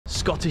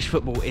Scottish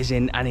football is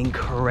in an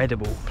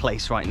incredible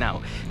place right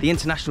now. The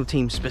international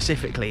team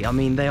specifically, I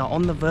mean, they are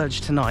on the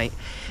verge tonight.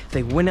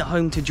 They win at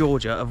home to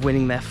Georgia of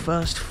winning their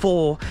first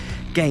 4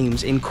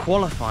 games in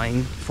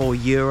qualifying for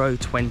Euro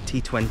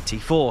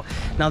 2024.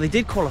 Now, they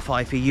did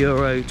qualify for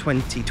Euro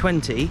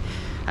 2020,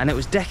 and it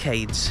was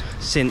decades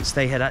since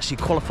they had actually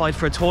qualified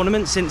for a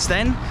tournament since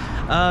then.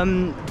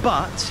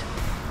 But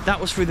that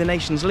was through the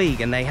Nations League,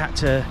 and they had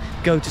to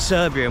go to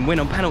Serbia and win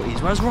on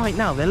penalties. Whereas right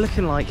now, they're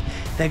looking like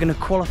they're going to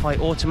qualify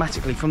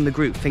automatically from the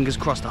group. Fingers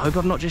crossed. I hope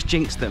I've not just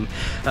jinxed them.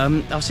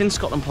 I've seen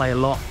Scotland play a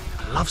lot.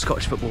 I love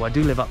Scottish football. I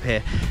do live up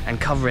here and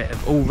cover it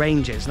at all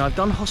ranges. And I've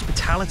done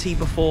hospitality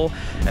before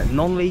at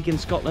non-league in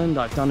Scotland.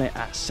 I've done it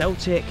at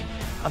Celtic.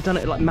 I've done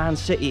it like Man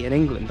City in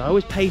England. I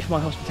always pay for my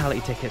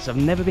hospitality tickets. I've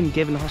never been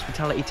given a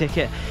hospitality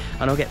ticket,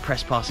 and I'll get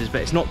press passes,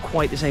 but it's not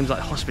quite the same as like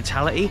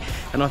hospitality.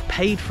 And I've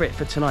paid for it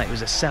for tonight. It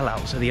was a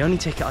sellout, so the only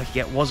ticket I could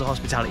get was a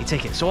hospitality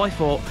ticket. So I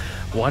thought,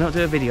 why not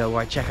do a video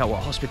where I check out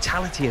what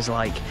hospitality is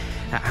like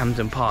at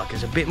Hampden Park?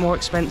 It's a bit more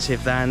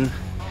expensive than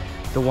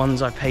the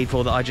ones I paid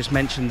for that I just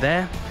mentioned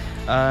there.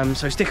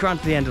 So stick around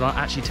to the end and I'll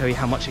actually tell you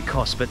how much it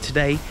costs. But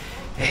today,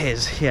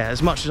 yeah,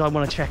 as much as I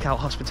want to check out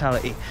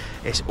hospitality,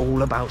 it's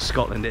all about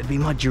Scotland. It'd be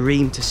my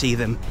dream to see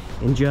them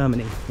in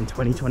Germany in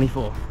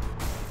 2024.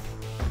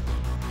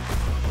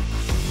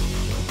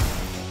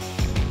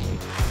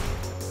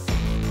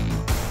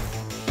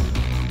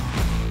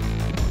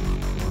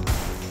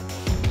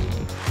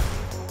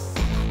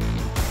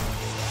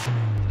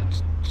 I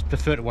just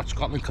prefer to watch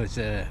Scotland because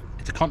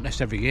it's a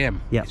contest every game.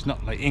 Yeah. It's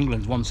not like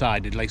England's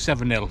one-sided, like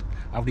 7-0.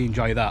 I really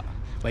enjoy that.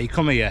 Where you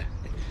come here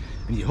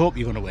and you hope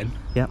you're going to win.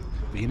 Yeah.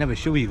 But you're never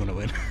sure you're going to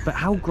win. But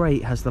how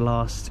great has the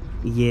last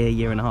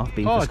year and a half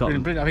been for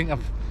Scotland? Brilliant. I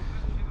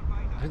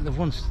think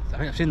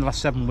I've seen the last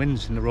 7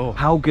 wins in a row.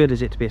 How good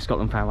is it to be a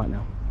Scotland fan right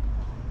now?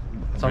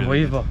 It's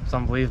unbelievable. It's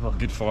unbelievable.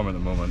 Good form at the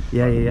moment.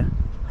 Yeah.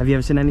 Have you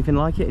ever seen anything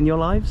like it in your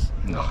lives?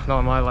 No, not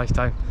in my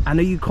lifetime. And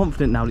are you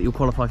confident now that you'll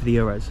qualify for the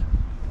Euros?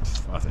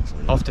 I think so.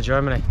 Yeah. Off to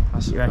Germany.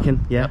 You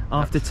reckon? Yeah. Yep.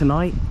 After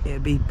tonight,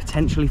 it'd be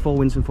potentially 4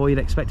 wins from 4. You'd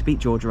expect to beat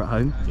Georgia at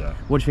home. Yeah.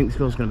 What do you think the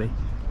score's going to be?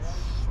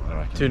 I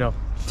reckon 2-0.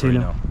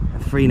 2-0.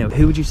 3-0.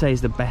 Who would you say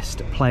is the best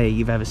player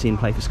you've ever seen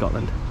play for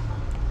Scotland?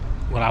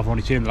 Well, I've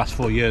only seen him the last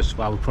 4 years,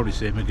 but I would probably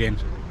say McGregor.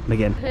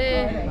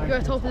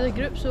 You're top of the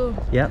group, so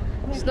yep.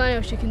 There's nothing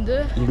else you can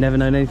do. You've never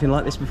known anything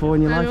like this before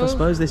in your life, I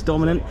suppose, this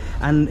dominant.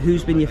 And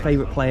who's been your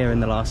favourite player in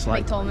the last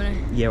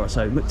year or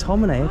so?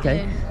 McTominay, okay.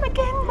 Yeah.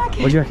 McGinn. What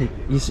do you reckon?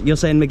 You're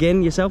saying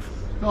McGinn yourself?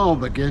 Oh,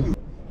 McGinn.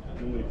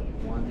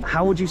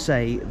 How would you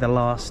say the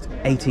last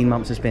 18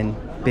 months has been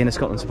being a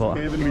Scotland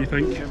supporter? Kevin, what do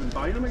you think?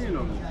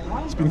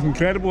 It's been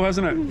incredible,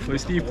 hasn't it? Like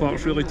Steve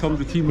Clarke's really turned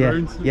the team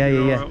around. Yeah.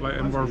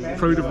 And we're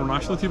proud of our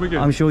national team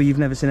again. I'm sure you've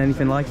never seen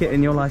anything like it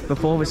in your life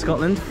before with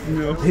Scotland.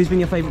 No. Who's been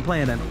your favourite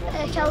player then?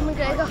 Callum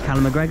McGregor.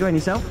 Callum McGregor, and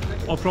yourself?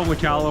 Or probably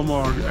Callum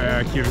or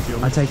Kieran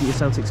Taylor. I take it you're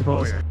Celtic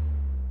supporters? Oh, yeah.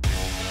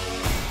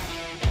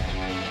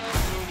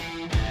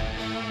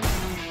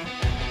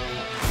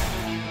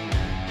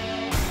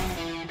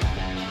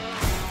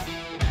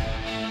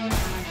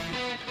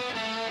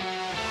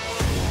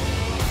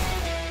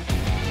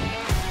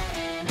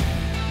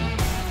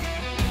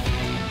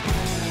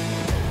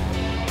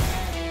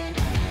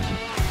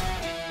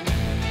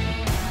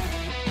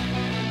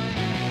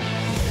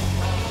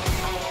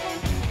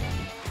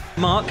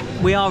 Mark,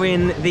 we are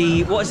in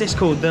the, what is this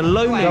called? The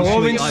Loman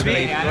Suite, I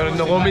believe. We're in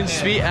the women's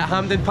suite at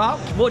Hampden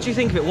Park. What do you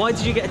think of it? Why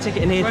did you get a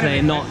ticket in here today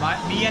and not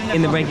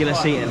in the regular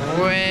seating?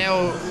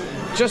 Well,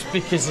 just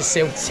because they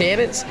sell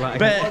Terrence,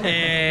 right,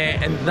 okay.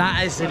 But and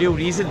that is the real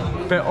reason.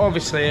 But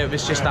obviously it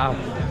was just a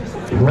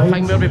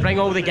thing where we bring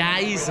all the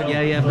guys. And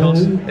yeah, of course.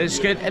 It's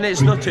good and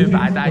it's not too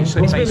bad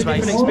actually. It's a bit of a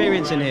different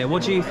experience in here.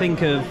 What do you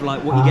think of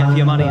like what you get for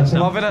your money and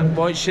stuff? Loving it,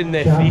 watching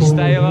the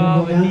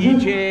freestyler, the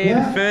DJ,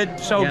 the food.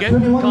 It's all good.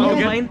 Can't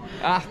complain.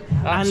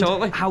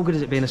 Absolutely. And how good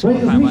is it being a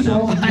Scotland fan right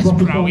now? That's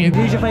brilliant.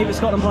 Who's your favourite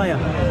Scotland player?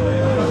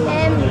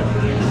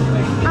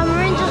 I'm a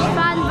Rangers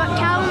fan, but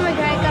Callum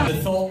McGregor.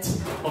 The thought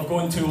of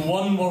going to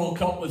 1 World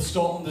Cup with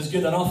Scotland is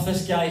good enough.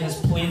 This guy has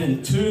played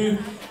in 2.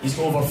 He's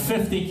got over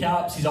 50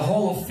 caps. He's a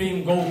Hall of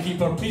Fame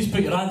goalkeeper. Please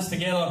put your hands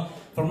together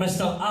for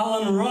Mr.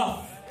 Alan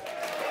Ruff.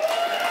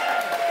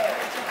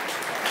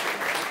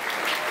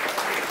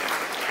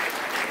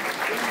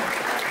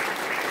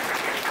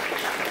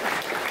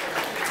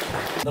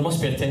 There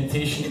must be a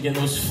temptation to get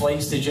those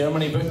flights to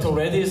Germany booked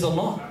already, is there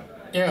not?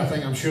 Yeah,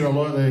 I'm sure a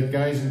lot of the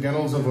guys and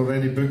girls have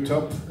already booked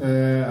up.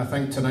 I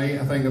think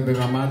tonight, there'll be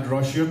a mad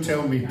rush. You're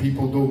telling me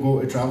people don't go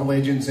to travel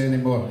agents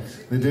anymore.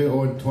 They do it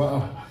on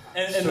Twitter.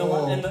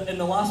 In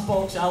the last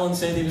box, Alan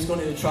said he was going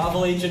to the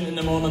travel agent in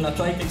the morning. I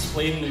tried to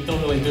explain we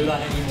don't really do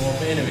that anymore,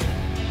 but anyway.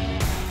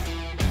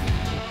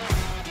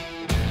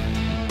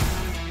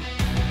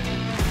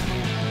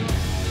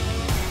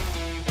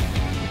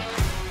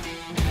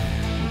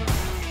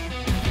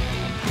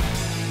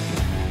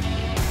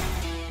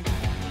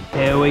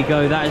 Here we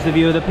go, that is the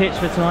view of the pitch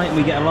for tonight.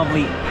 We get a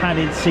lovely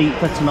padded seat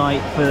for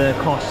tonight for the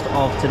cost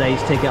of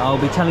today's ticket.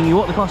 I'll be telling you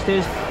what the cost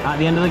is at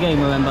the end of the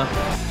game, remember.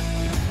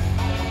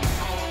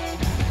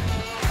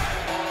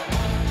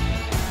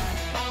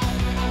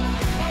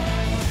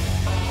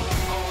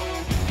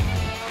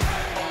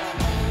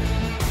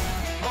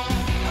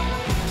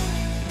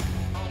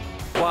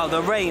 Wow,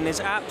 the rain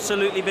is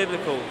absolutely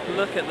biblical.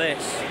 Look at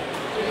this.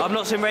 I've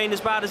not seen rain as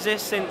bad as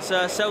this since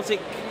Celtic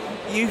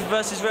Youth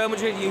versus Real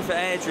Madrid Youth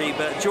at Airdrie,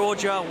 but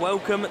Georgia,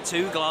 welcome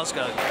to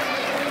Glasgow.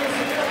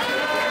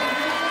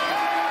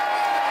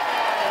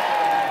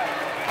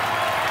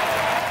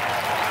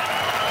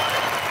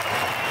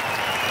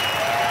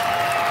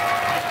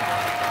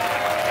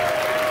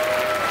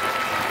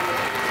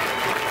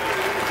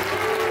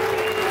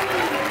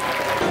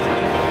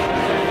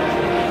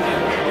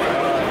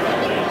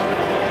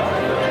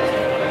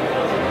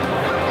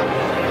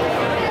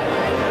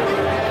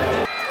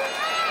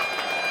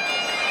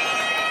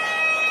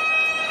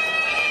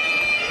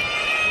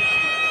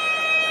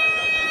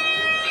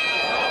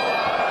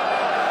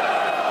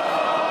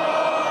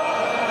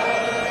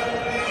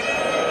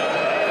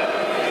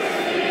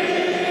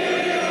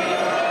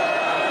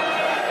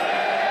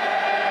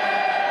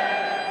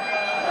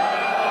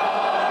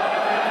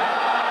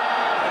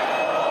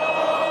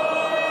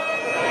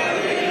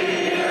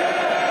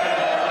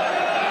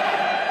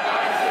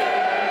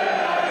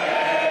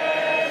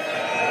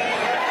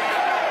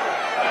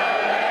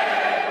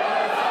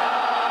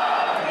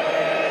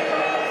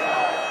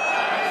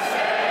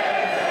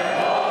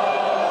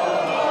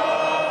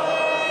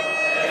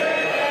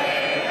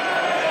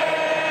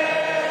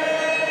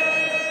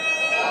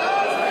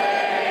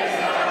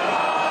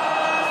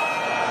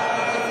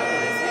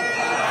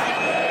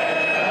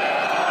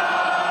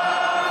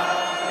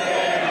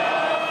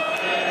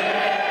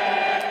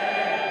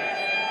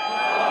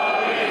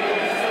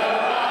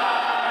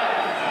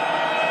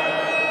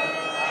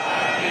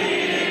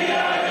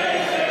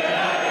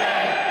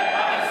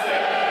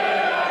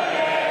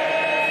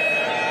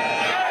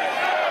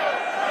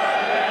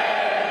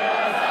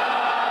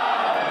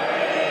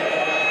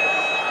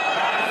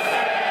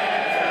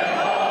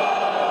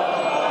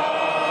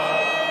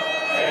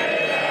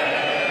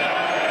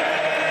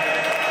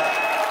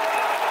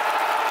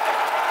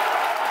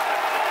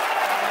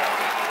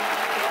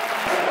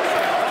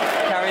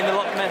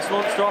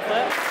 Monster off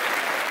there.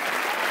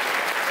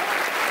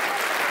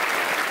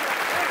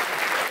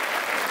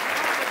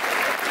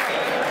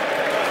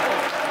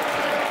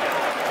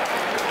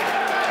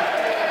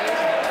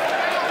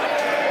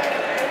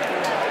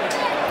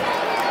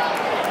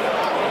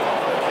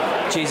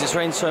 Jesus,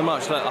 rains so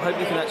much. Look, I hope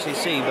you can actually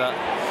see, but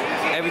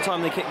every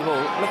time they kick the ball,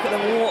 look at the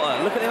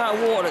water. Look at the amount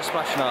of water that's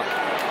splashing up.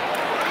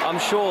 I'm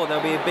sure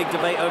there'll be a big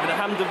debate over the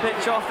Hampden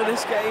pitch after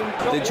this game.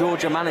 The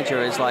Georgia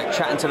manager is like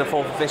chatting to the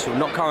fourth official,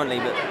 not currently,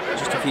 but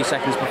just a few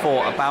seconds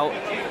before, about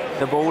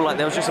the ball. Like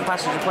there was just a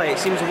passage of play. It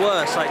seems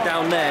worse, like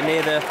down there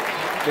near the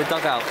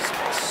dugouts.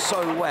 It's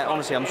so wet,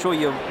 honestly. I'm sure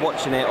you're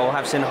watching it or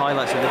have seen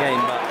highlights of the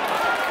game, but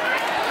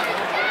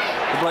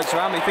the blokes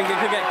around me think it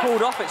could get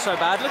called off. It's so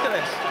bad. Look at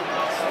this.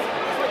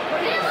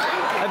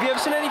 Have you ever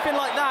seen anything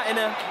like that in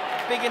a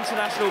big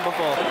international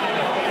before?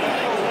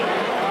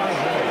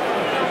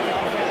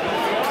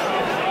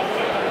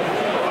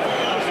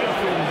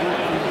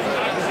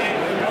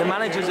 The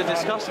managers are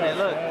discussing it,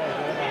 look.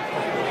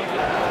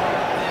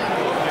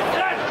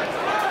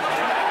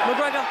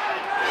 McGregor.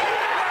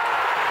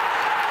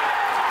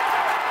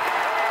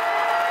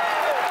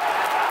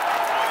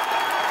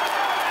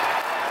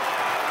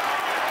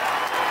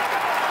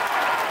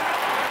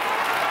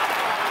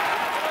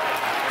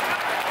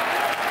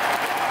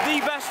 The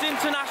best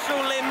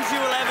international limbs you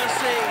will ever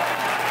see.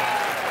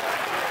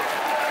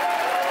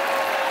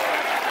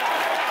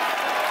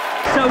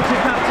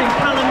 Celtic captain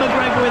Callum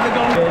McGregor with the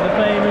goal. The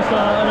famous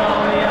Tartan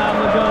army and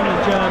we're going to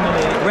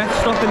Germany. Ref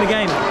stopping the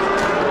game.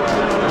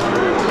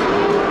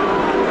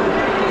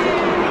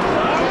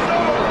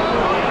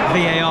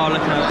 VAR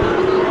looking at.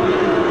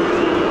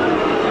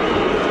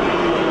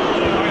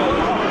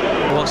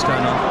 What's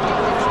going on?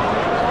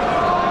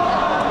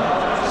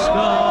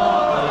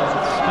 Scotland.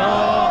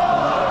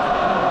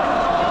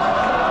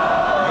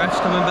 Ref's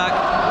coming back.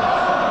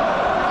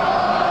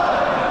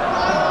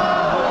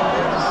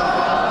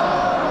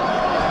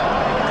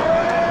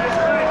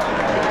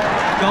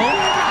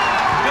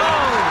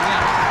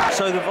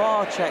 So the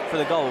VAR check for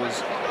the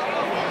goals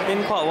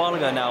been quite a while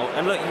ago now,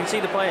 and look, you can see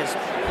the players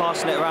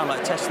passing it around,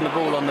 like testing the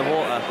ball on the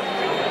water,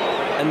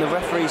 and the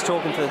referee's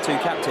talking to the two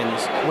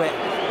captains. We're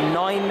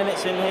 9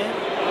 minutes in here.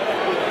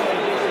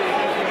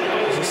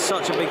 This is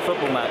such a big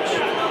football match.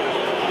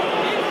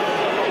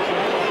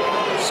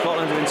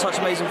 Scotland are in such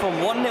amazing form,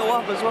 1-0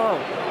 up as well.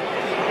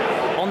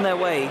 On their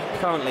way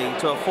currently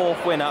to a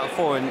 4th win out of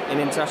 4 in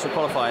international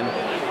qualifying.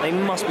 They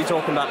must be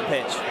talking about the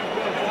pitch.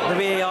 The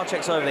VAR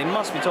check's over, they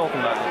must be talking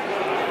about it.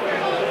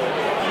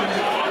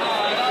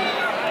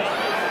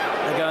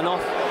 They're going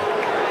off.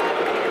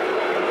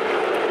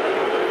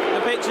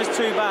 The pitch is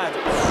too bad.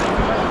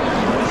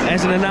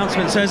 There's an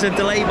announcement, so there's a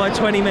delay by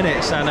 20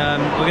 minutes, and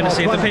we're going to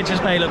see if the pitch is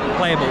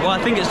playable. Well, I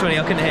think it's 20,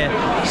 I couldn't hear.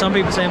 Some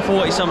people saying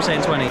 40, some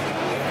saying 20.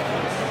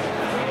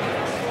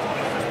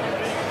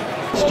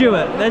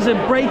 Stuart, there's a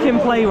break in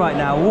play right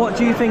now. What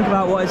do you think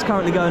about what is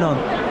currently going on?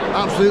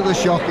 Absolutely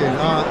shocking.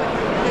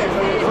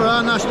 For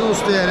our national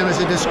stadium, it's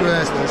a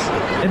disgrace, this.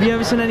 Have you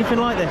ever seen anything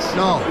like this?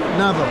 No,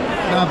 never,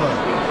 never.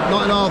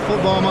 Not in all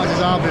football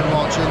matches I've been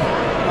watching.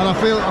 and I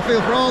feel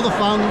for all the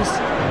fans,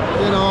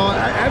 you know,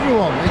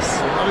 everyone.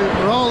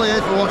 We're all here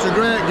to watch a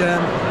great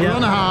game. We're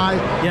on a high.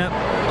 Yep.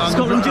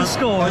 Scotland just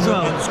score as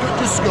well.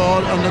 Just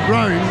scored, and the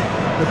ground,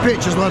 the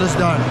pitch has let us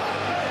down.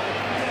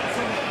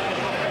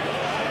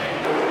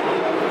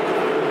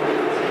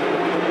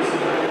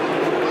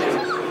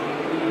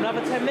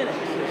 Another 10 minutes.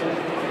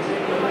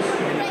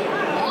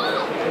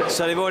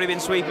 So they've already been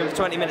sweeping for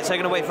 20 minutes. They're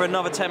going to wait for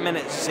another 10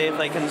 minutes to see if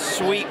they can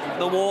sweep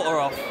the water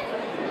off.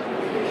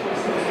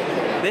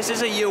 This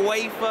is a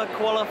UEFA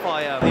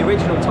qualifier. The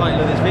original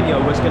title of this video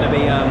was going to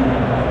be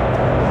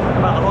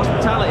about the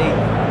hospitality.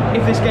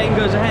 If this game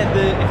goes ahead,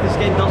 if this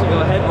game doesn't go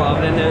ahead rather,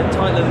 then the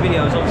title of the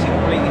video is obviously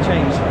completely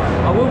changed.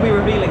 I will be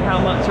revealing how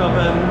much of,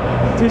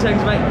 2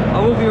 seconds mate, I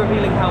will be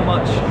revealing how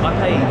much I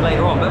paid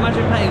later on. But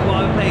imagine paying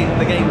what I paid,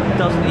 the game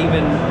doesn't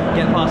even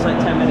get past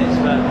like 10 minutes.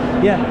 But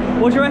yeah,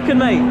 what do you reckon,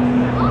 mate?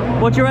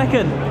 What do you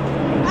reckon?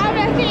 I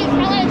reckon it's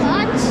really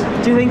much.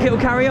 Do you think it will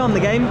carry on, the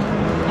game?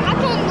 I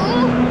don't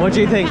know. What do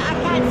you think? I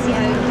can't see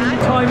how it can.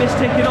 Time is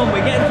ticking on.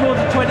 We're getting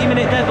towards the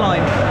 20-minute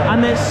deadline,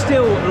 and there's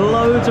still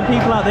loads of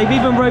people out. They've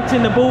even roped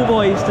in the ball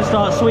boys to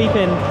start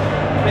sweeping,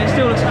 but it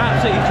still looks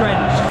absolutely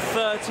drenched.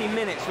 30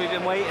 minutes we've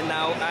been waiting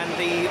now, and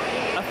the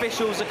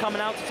officials are coming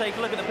out to take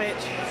a look at the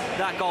pitch.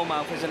 That goal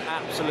mouth is an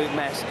absolute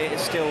mess. It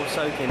is still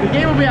soaking. The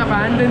game will be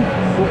abandoned.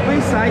 We'll play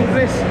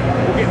Cyprus.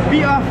 We'll get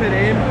beat after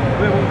them.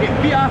 We'll get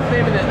beat after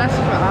them, and this is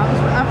what happens.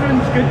 But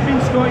everyone's good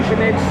being Scottish, and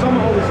then some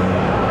always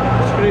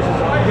screws us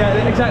up.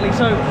 Yeah, exactly.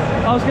 So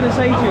I was going to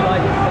say to you,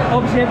 like,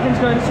 obviously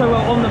everything's going so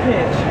well on the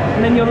pitch,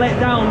 and then you're let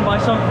down by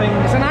something.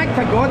 It's an act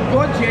of God.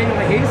 God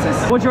genuinely hates us.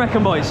 What do you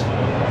reckon, boys?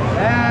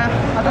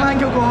 I don't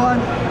think it'll go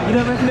on. You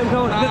don't reckon it'll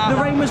go on?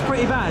 The rain was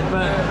pretty bad,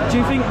 but do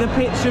you think the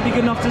pitch should be good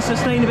enough to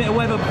sustain a bit of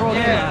weather before I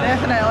get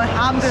that? Definitely.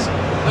 Hampden.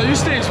 They're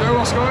used to it as well,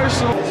 we're Scottish,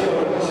 so. What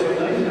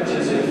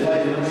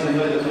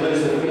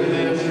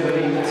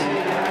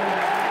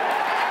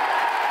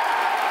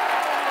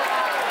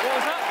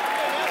was that?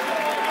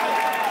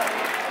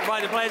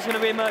 Right, the player's going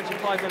to re-emerge in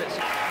 5 minutes.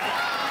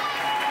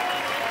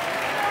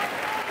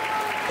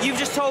 You've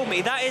just told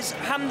me that is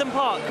Hampden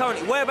Park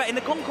currently. Where about in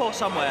the concourse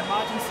somewhere? I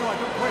imagine so, I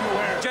don't quite know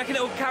where. Do you reckon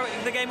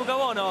the game will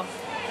go on, or?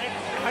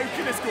 How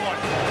can this go on?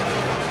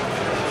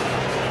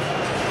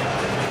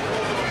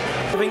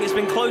 I think it's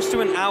been close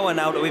to an hour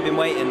now that we've been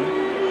waiting.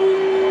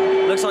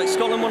 Looks like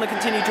Scotland want to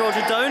continue,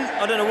 Georgia don't.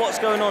 I don't know what's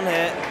going on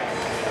here.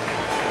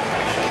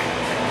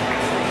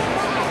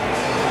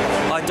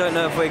 I don't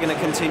know if we're going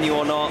to continue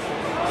or not.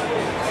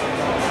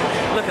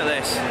 Look at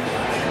this.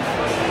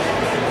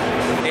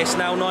 It's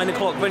now 9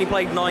 o'clock. We've only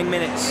played 9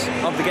 minutes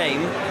of the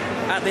game.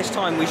 At this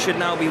time, we should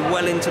now be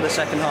well into the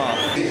second half.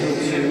 They're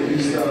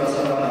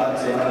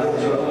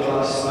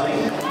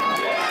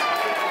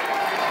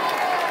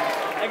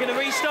going to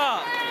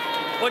restart.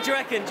 What do you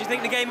reckon? Do you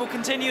think the game will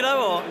continue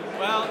though, or?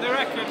 Well, they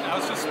reckon, I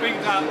was just speaking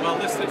to,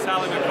 listening to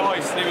Callum and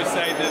he was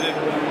saying that the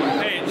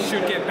pitch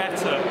should get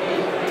better.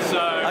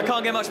 So I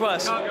can't get much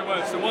worse. Can't get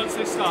worse. So once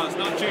this starts, it's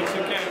not due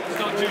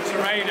to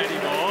rain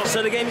anymore.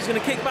 So the game is going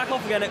to kick back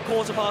off again at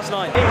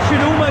 9:15. It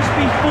should almost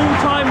be full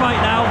time right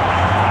now,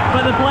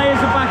 but the players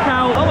are back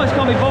out. Almost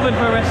can't be bothered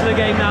for the rest of the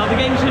game now. The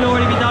game should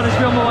already be done. It's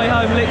on my way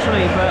home,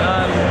 literally. But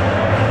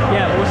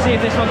yeah, we'll see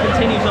if this one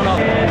continues or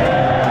not.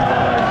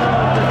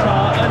 The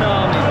Tartan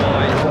army,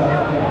 boys.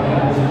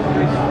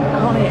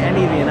 Can't hear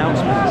any of the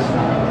announcements.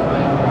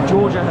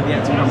 Georgia have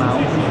yet to come out.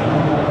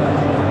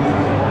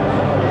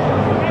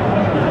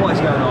 What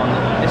is going on?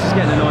 This is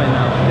getting annoying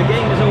now. The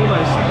game is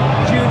almost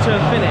due to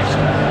have finished.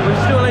 We've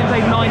still only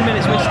played 9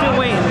 minutes. We're still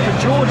waiting for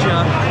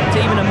Georgia to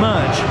even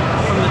emerge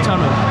from the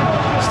tunnel.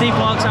 Steve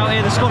Clarke's out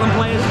here. The Scotland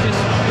players are just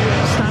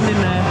standing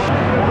there.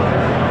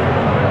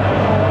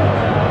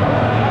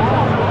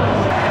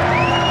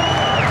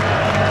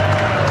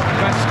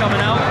 Ref's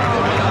coming out.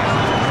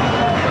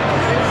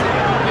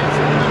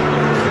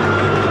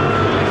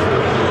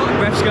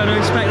 Ref's going to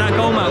inspect that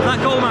goal mouth.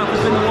 That goal mouth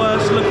has been the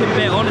worst looking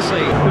bit,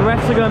 honestly. The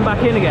refs are going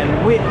back in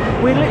again. We're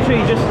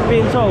literally just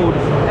being told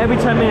every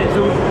 10 minutes,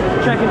 we'll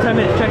check in 10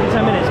 minutes, check in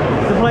 10 minutes.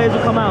 The players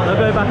will come out, they'll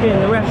go back in.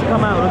 The refs will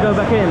come out, they'll go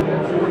back in.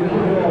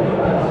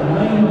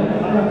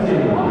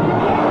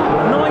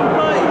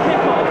 9:30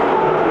 kickoff.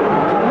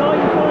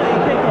 9:30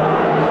 kickoff.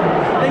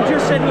 They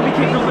just said we'll be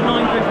kicking off at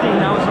 9:15,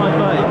 now it's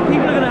 9:30.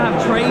 People are going to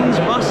have trains,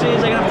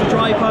 buses, they're going to have to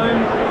drive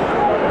home.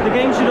 The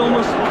game should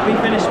almost be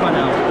finished by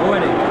now,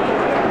 already.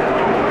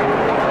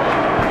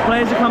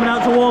 Players are coming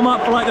out to warm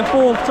up for like the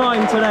 4th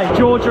time today.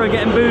 Georgia are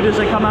getting booed as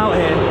they come out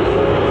here.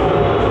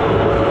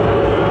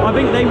 I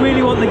think they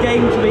really want the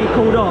game to be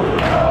called off.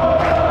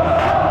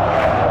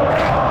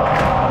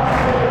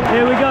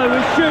 Here we go,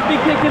 we should be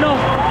kicking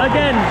off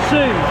again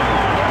soon.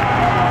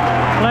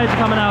 Players are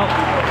coming out.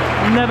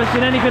 I've never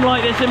seen anything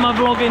like this in my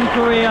vlogging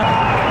career.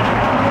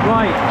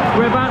 Right,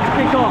 we're about to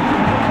kick off.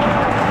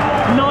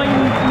 9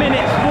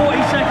 minutes,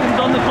 40 seconds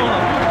on the clock.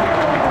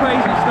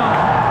 Crazy stuff.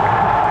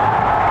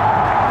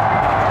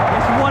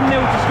 1-0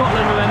 to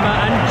Scotland, remember,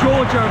 and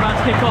Georgia are about to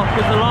kick off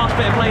because the last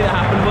bit of play that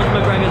happened was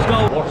McGregor's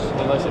goal. Worse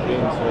unless it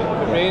rains. So if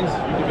it rains,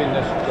 we could be in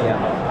this. Yeah.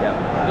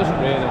 If it doesn't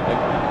rain, I think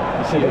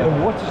you see the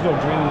water's not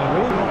draining the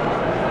rain.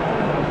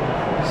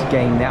 This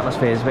game, the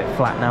atmosphere is a bit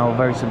flat now,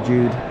 very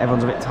subdued.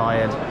 Everyone's a bit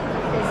tired,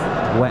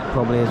 wet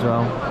probably as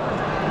well.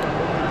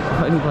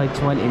 I've only played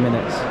 20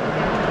 minutes. There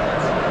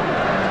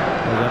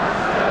we go.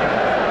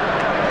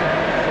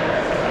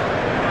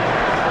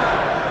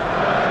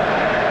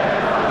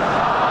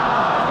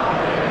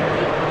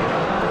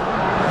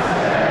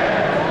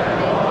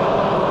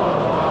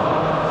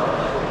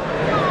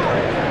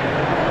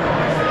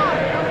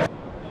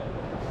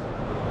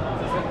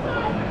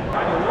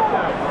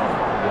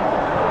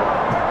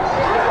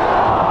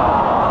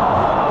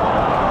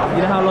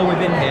 You know how long we've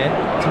been here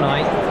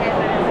tonight?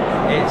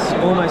 It's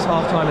almost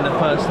half time in the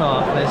first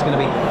half. There's going to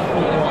be 4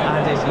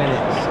 added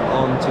minutes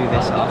onto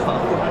this half.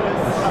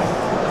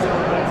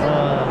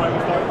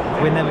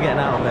 We're never getting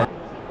out of there.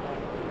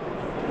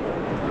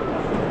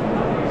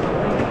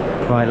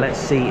 Right, let's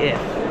see if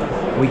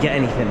we get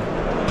anything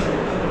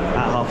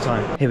at half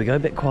time. Here we go, a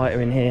bit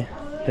quieter in here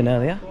than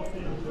earlier.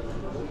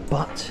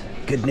 But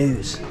good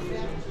news.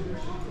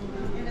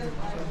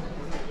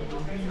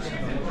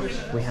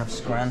 We have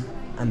Scran.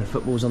 And the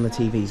football's on the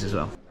TVs as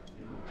well.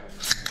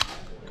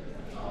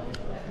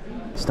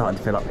 Starting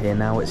to fill up here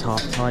now, it's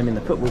half time in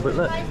the football, but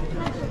look,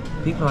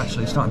 people are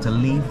actually starting to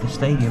leave the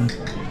stadium.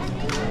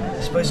 I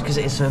suppose because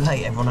it is so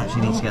late, everyone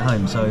actually needs to get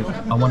home, so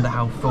I wonder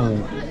how full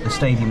the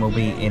stadium will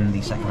be in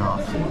the second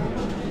half.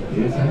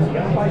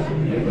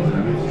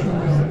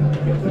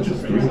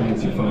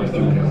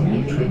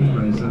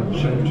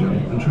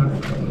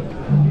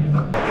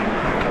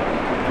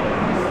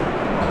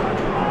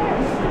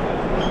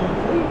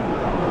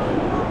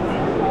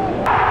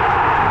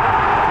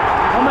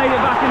 Made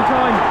it back in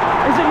time.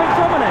 Is it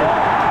McTominay?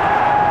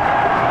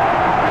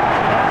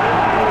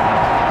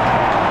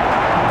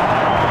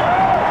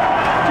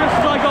 Just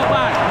as I got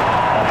back.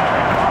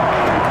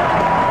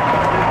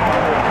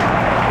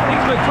 I think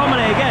it's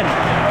McTominay again.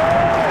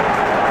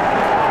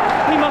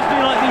 He must be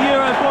like the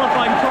Euro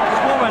qualifying top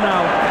scorer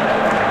now.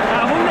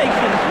 Out of all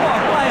nations, what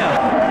a player.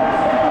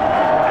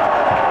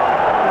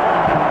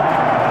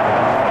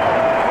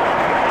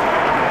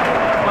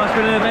 Well, it's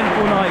been an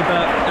eventful night,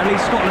 but at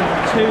least Scotland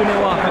 2-0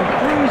 up and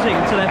cruising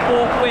to their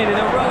 4th win in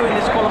a row in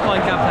this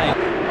qualifying campaign.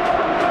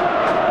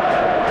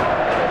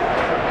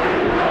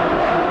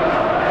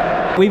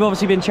 We've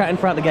obviously been chatting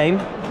throughout the game.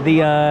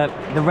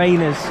 The rain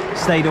has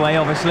stayed away,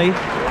 obviously.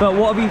 But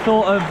what have you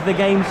thought of the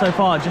game so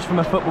far, just from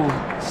a football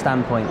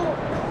standpoint?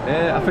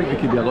 I think we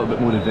could be a little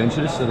bit more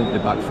adventurous. I think the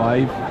back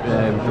 5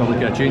 probably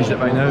could have changed it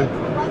by now.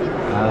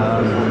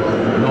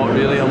 Not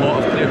really a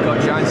lot of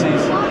clear-cut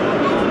chances.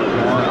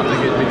 I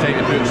think it'd be time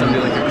to put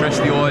somebody like a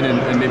Christie on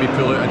and maybe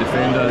pull out a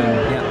defender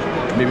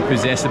and maybe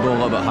possess the ball a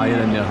little bit higher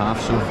in their half.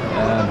 So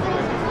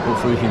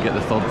hopefully we can get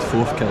the 3rd,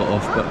 4th kill it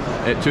off. But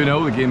at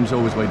 2-0, the game's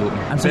always wide open,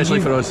 and especially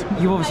for us.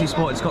 You've obviously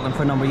supported Scotland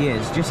for a number of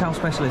years. Just how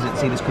special is it to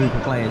see this group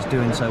of players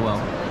doing so well?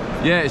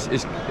 Yeah, it's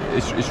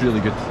really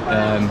good.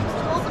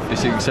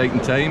 It's an exciting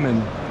time,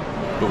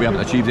 but we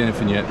haven't achieved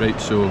anything yet, right?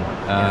 So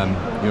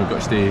we've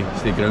got to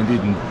stay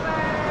grounded and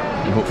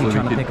hopefully we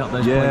can pick up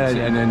those points.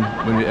 Yeah, and then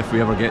if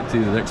we ever get to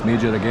the next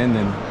major again,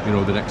 then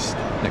the next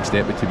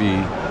step would to be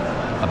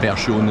a better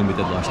showing than we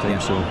did last time.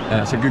 So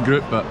it's a good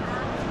group, but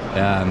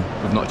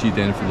we've not achieved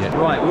anything yet.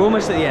 Right, we're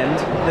almost at the end.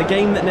 The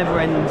game that never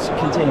ends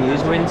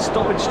continues. We're in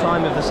stoppage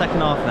time of the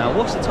second half now.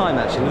 What's the time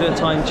actually? We'll do a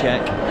time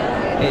check.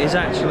 It is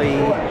actually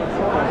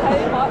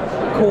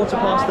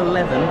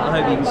 11:15. I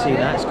hope you can see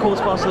that. It's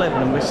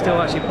 11:15 and we're still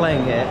actually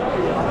playing here.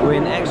 We're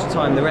in extra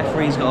time. The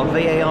referee's got a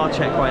VAR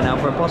check right now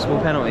for a possible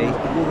penalty.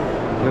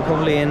 We're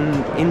probably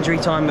in injury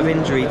time of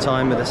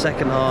the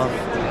second half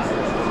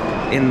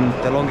in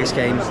the longest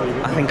game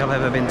I think I've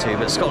ever been to.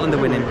 But Scotland are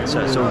winning, so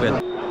it's all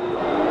good.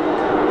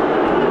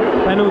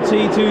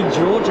 Penalty to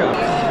Georgia.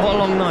 What a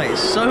long night.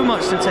 So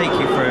much to take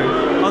you through.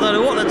 I don't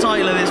know what the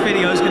title of this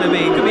video is going to be.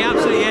 It could be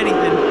absolutely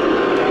anything.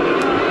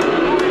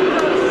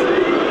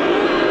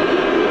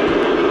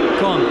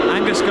 Come on,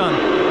 Angus Gunn.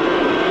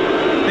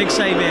 Big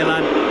save here,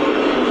 lad.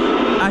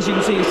 As you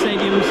can see, the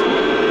stadium's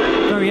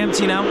very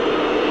empty now.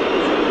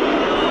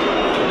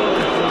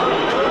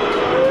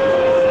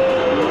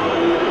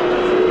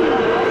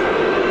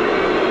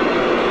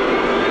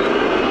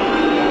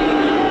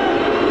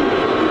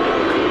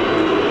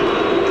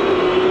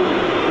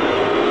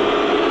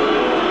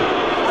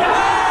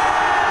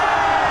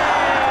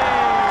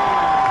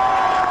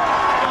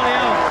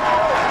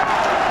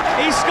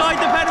 He skied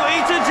the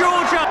penalty to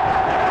Georgia.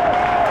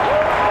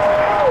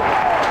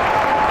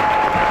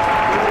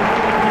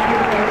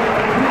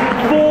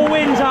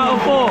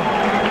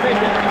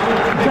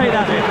 Take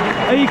that.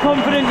 Are you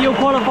confident you'll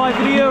qualify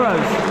for the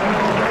Euros?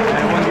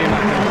 One game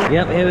back.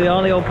 Yep, here we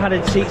are, the old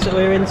padded seats that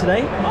we're in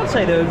today. I'd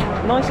say they're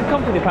nice and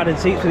comfy, the padded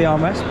seats with the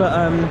armrests, but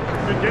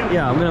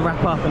yeah, I'm going to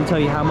wrap up and tell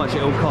you how much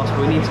it will cost,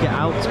 but we need to get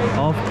out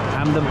of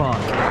Hampden Park.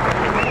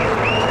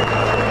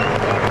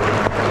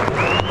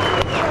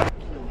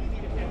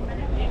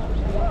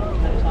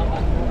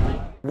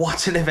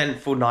 What an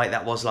eventful night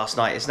that was last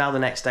night. It's now the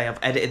next day. I've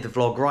edited the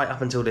vlog right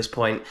up until this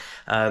point.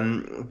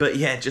 But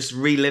yeah, just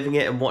reliving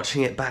it and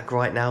watching it back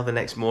right now the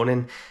next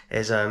morning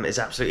is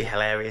absolutely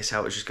hilarious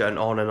how it's just going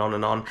on and on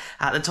and on.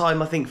 At the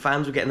time, I think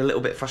fans were getting a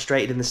little bit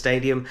frustrated in the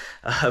stadium.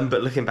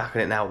 But looking back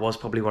on it now, it was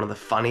probably one of the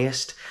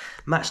funniest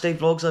matchday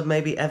vlogs I've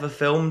maybe ever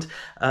filmed,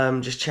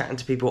 just chatting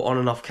to people on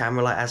and off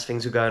camera like as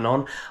things were going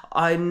on.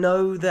 I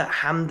know that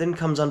Hampden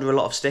comes under a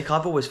lot of stick.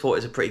 I've always thought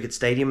it's a pretty good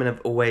stadium and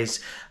I've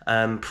always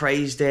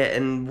praised it,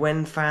 and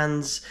when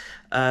fans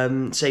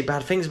say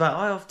bad things about it,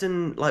 I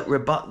often like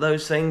rebut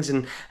those things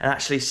and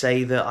actually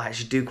say that I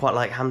actually do quite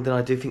like Hampden.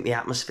 I do think the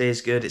atmosphere is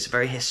good. It's a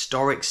very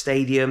historic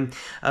stadium.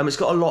 It's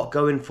got a lot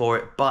going for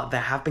it, but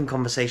there have been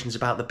conversations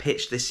about the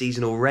pitch this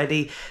season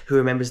already. Who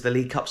remembers the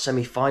League Cup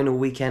semi-final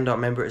weekend? I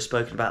remember it was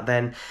spoken about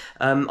then.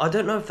 I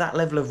don't know if that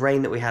level of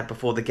rain that we had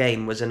before the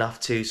game was enough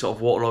to sort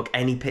of waterlog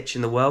any pitch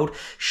in the world.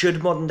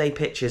 Should modern day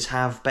pitches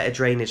have better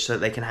drainage so that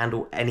they can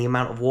handle any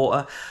amount of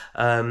water?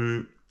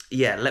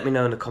 Yeah, let me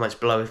know in the comments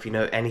below if you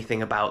know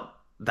anything about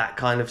that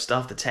kind of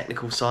stuff, the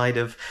technical side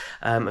of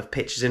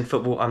pitches in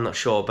football. I'm not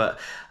sure, but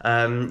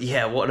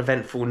yeah, what an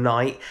eventful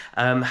night.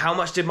 How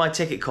much did my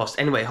ticket cost?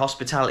 Anyway,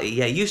 hospitality.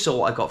 Yeah, you saw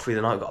what I got through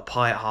the night. I got a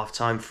pie at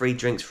half-time, free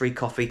drinks, free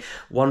coffee,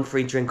 one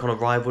free drink on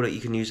arrival that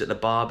you can use at the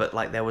bar, but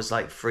like there was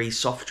like free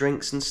soft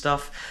drinks and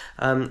stuff.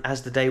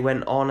 As the day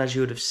went on, as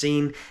you would have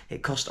seen,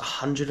 it cost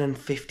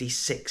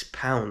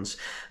 £156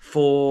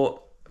 for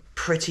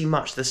pretty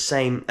much the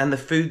same, and the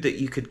food that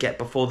you could get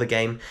before the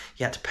game,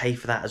 you had to pay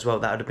for that as well.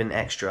 That would have been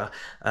extra,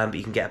 but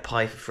you can get a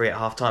pie for free at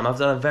half time. I've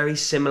done a very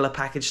similar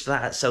package to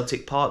that at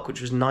Celtic Park,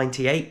 which was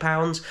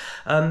 £98,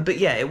 but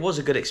yeah, it was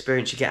a good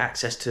experience. You get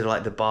access to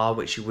like the bar,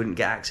 which you wouldn't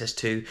get access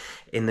to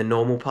in the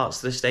normal parts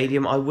of the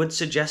stadium. I would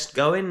suggest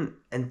going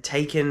and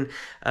taking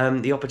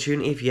the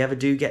opportunity if you ever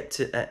do get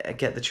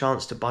the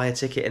chance to buy a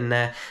ticket in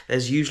there.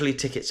 There's usually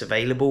tickets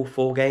available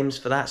for games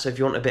for that, so if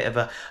you want a bit of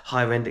a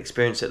higher end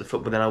experience at the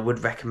football, then I would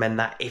recommend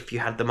that if you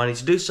had the money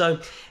to do so.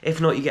 If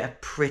not, you get a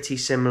pretty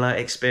similar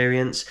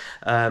experience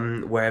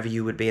wherever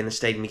you would be in the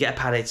stadium. You get a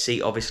padded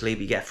seat obviously,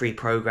 but you get a free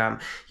programme.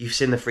 You've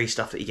seen the free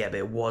stuff that you get, but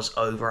it was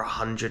over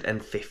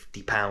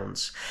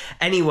 £150.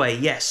 Anyway,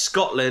 yes,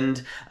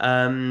 Scotland,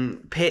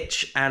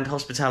 pitch and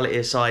hospitality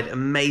aside,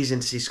 amazing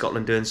to see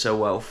Scotland doing so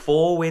well.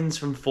 4 wins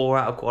from 4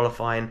 out of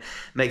qualifying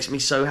makes me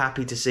so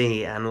happy to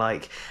see. And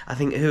like, I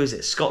think, who is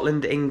it?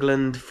 Scotland,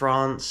 England,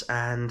 France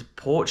and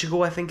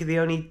Portugal, I think, are the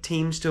only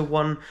teams to have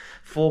won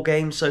 4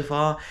 games so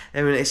far.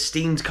 They're an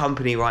esteemed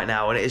company right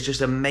now, and it is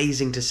just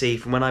amazing to see.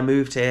 From when I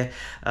moved here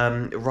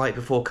right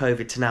before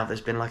COVID to now,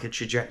 there's been like a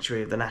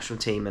trajectory of the national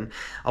team, and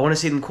I want to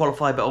see them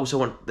qualify, but also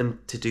want them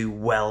to do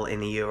well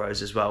in the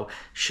Euros as well,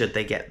 should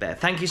they get there.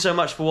 Thank you so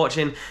much for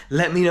watching.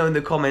 Let me know in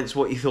the comments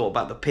what you thought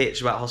about the pitch,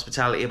 about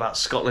hospitality, about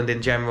Scotland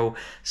in general.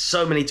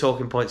 So many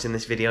talking points in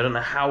this video. I don't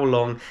know how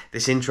long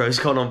this intro's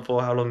gone on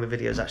for, how long the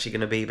video is actually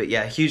going to be, but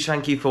yeah, huge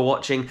thank you for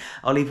watching.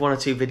 I'll leave 1 or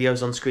 2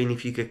 videos on screen.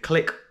 If you could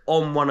click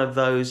on one of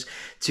those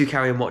to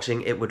carry on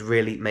watching, it would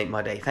really make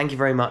my day. Thank you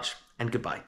very much, and goodbye.